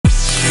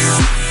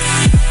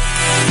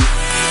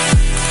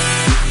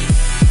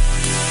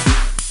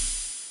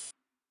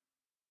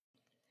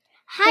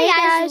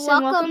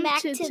welcome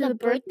back to the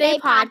birthday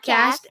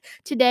podcast.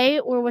 Today,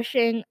 we're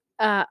wishing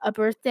a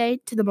birthday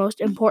to the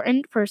most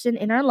important person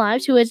in our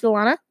lives. Who is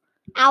Alana?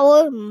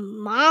 Our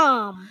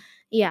mom.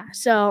 Yeah,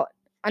 so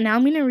now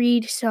I'm going to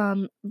read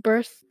some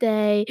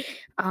birthday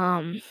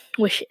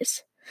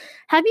wishes.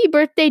 Happy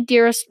birthday,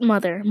 dearest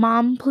mother.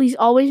 Mom, please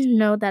always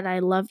know that I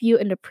love you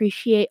and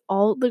appreciate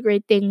all the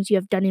great things you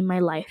have done in my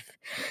life.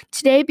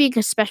 Today being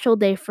a special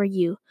day for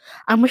you,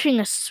 I'm wishing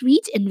a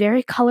sweet and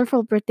very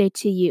colorful birthday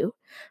to you.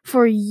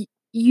 For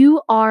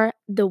you are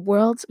the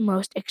world's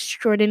most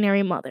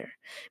extraordinary mother.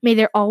 May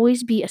there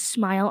always be a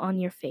smile on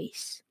your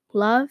face.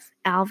 Love,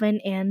 Alvin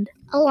and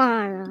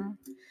Alana.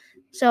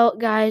 So,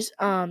 guys,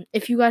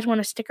 if you guys want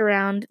to stick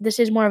around, this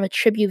is more of a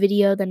tribute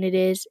video than it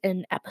is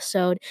an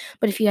episode.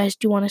 But if you guys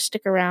do want to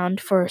stick around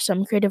for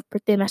some creative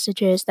birthday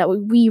messages that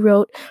we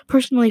wrote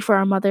personally for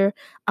our mother,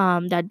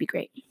 that'd be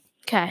great.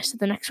 Okay, so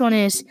the next one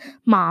is,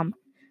 Mom,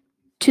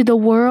 to the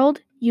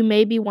world, you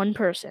may be one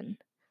person,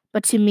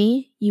 but to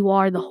me, you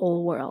are the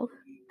whole world.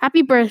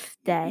 Happy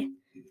birthday.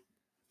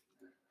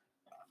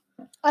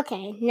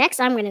 Okay, next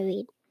I'm going to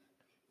read.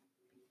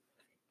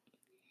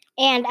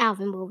 And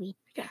Alvin will read.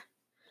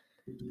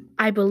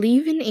 I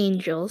believe in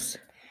angels.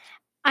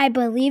 I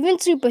believe in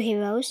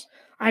superheroes.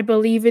 I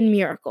believe in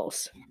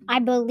miracles. I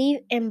believe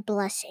in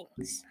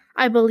blessings.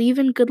 I believe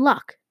in good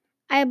luck.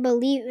 I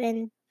believe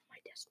in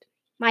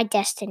my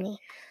destiny.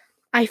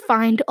 I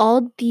find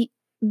all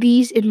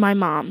these in my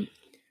mom,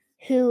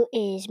 who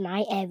is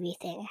my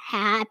everything.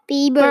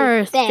 Happy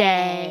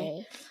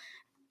birthday.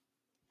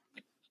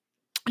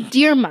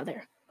 Dear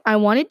Mother, I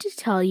wanted to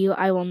tell you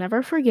I will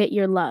never forget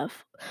your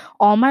love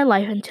all my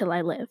life until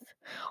I live.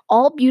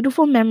 All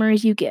beautiful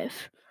memories you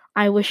give.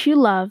 I wish you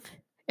love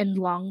and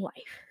long life.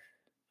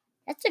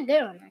 That's a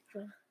good one,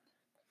 actually.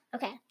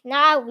 Okay,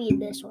 now I'll read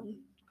this one.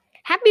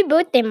 Happy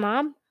birthday,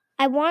 Mom.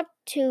 I want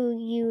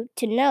you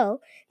to know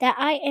that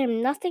I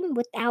am nothing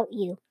without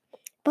you,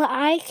 but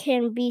I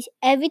can be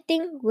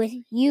everything with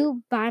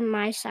you by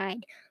my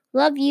side.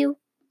 Love you.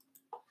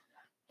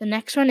 The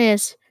next one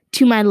is,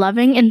 to my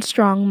loving and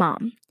strong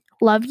mom.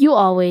 Love you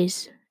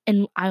always,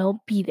 and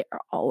I'll be there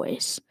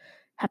always.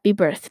 Happy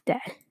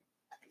birthday.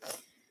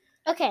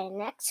 Okay,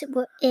 next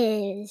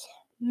is,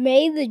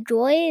 may the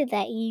joy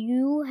that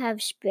you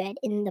have spread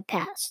in the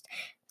past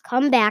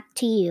come back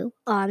to you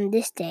on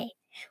this day.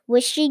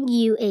 Wishing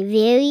you a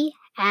very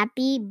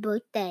happy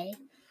birthday.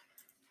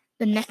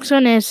 The next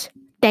one is,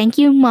 thank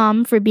you,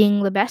 Mom, for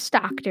being the best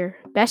doctor,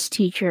 best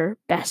teacher,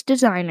 best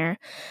designer,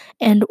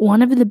 and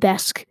one of the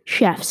best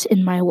chefs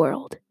in my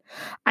world.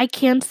 I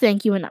can't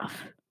thank you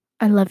enough.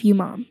 I love you,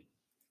 Mom.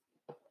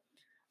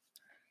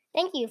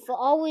 Thank you for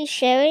always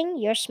sharing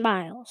your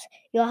smiles,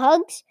 your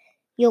hugs,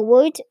 your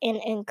words and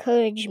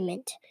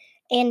encouragement,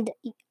 and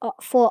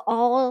for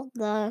all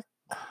the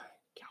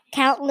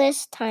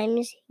countless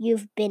times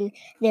you've been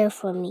there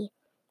for me.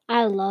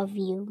 I love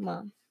you,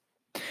 Mom.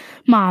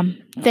 Mom,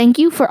 thank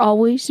you for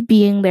always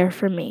being there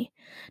for me,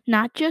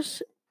 not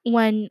just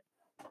when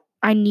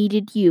I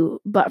needed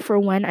you, but for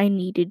when I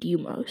needed you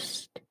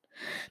most.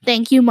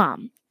 Thank you,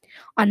 Mom.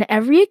 On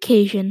every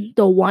occasion,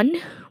 the one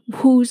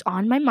who's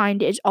on my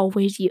mind is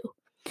always you.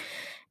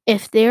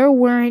 If there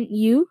weren't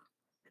you,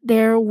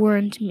 there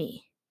weren't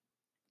me.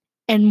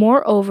 And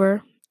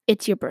moreover,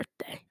 it's your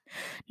birthday.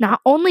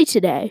 Not only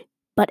today,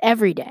 but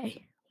every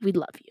day. We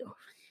love you.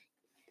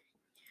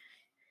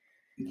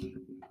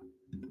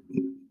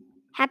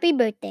 Happy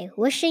birthday.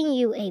 Wishing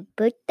you a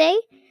birthday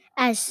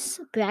as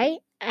bright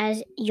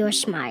as your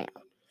smile,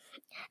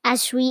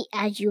 as sweet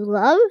as you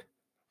love,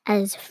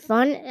 as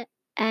fun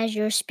as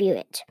your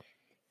spirit,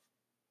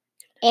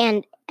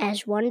 and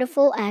as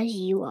wonderful as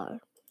you are.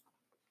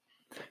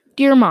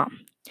 Dear Mom,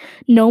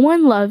 no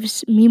one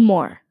loves me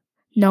more.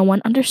 No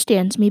one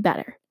understands me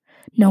better.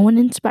 No one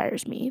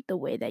inspires me the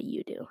way that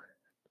you do.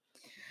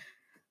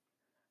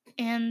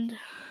 And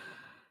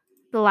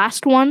the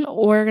last one,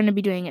 we're going to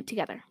be doing it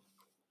together.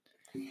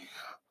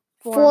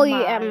 For you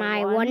are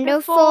my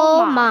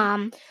wonderful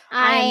mom.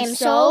 I am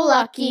so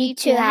lucky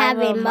to have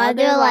a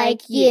mother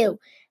like you.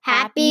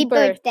 Happy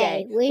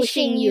birthday.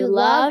 Wishing you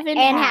love and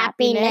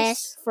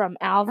happiness from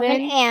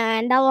Alvin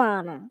and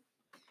Alana.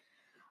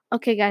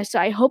 Okay, guys, so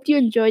I hope you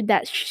enjoyed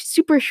that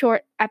super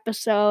short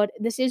episode.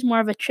 This is more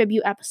of a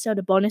tribute episode,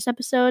 a bonus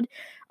episode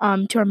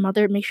to our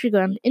mother. Make sure you go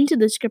down into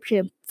the description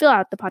and fill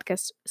out the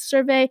podcast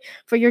survey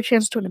for your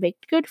chance to win a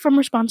baked good from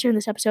our sponsor in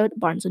this episode,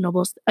 Barnes &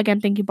 Nobles.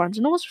 Again, thank you, Barnes &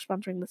 Nobles, for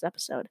sponsoring this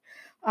episode.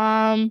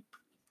 And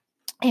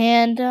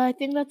I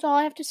think that's all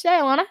I have to say,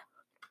 Alana.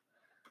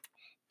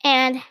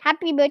 And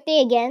happy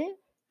birthday again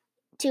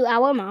to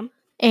our mom.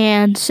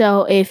 And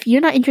so if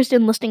you're not interested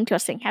in listening to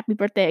us sing happy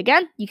birthday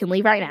again, you can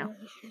leave right now.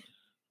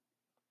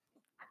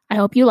 I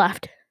hope you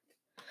left.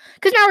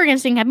 Because now we're going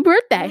to sing happy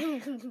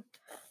birthday.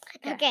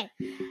 Okay.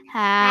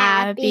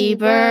 Happy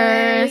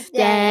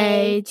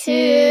birthday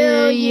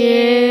to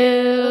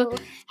you.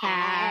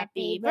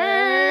 Happy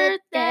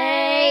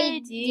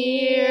birthday,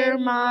 dear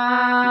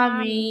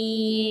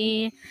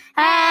mommy.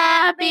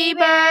 Happy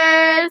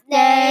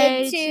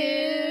birthday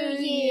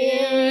to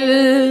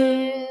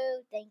you.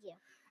 Thank you.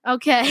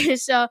 Okay,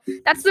 so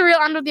that's the real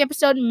end of the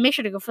episode. Make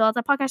sure to go fill out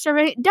that podcast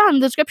survey down in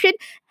the description.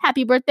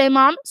 Happy birthday,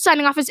 Mom.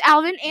 Signing off is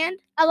Alvin and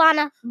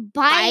Alana.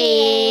 Bye.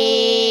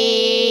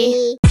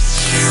 Bye.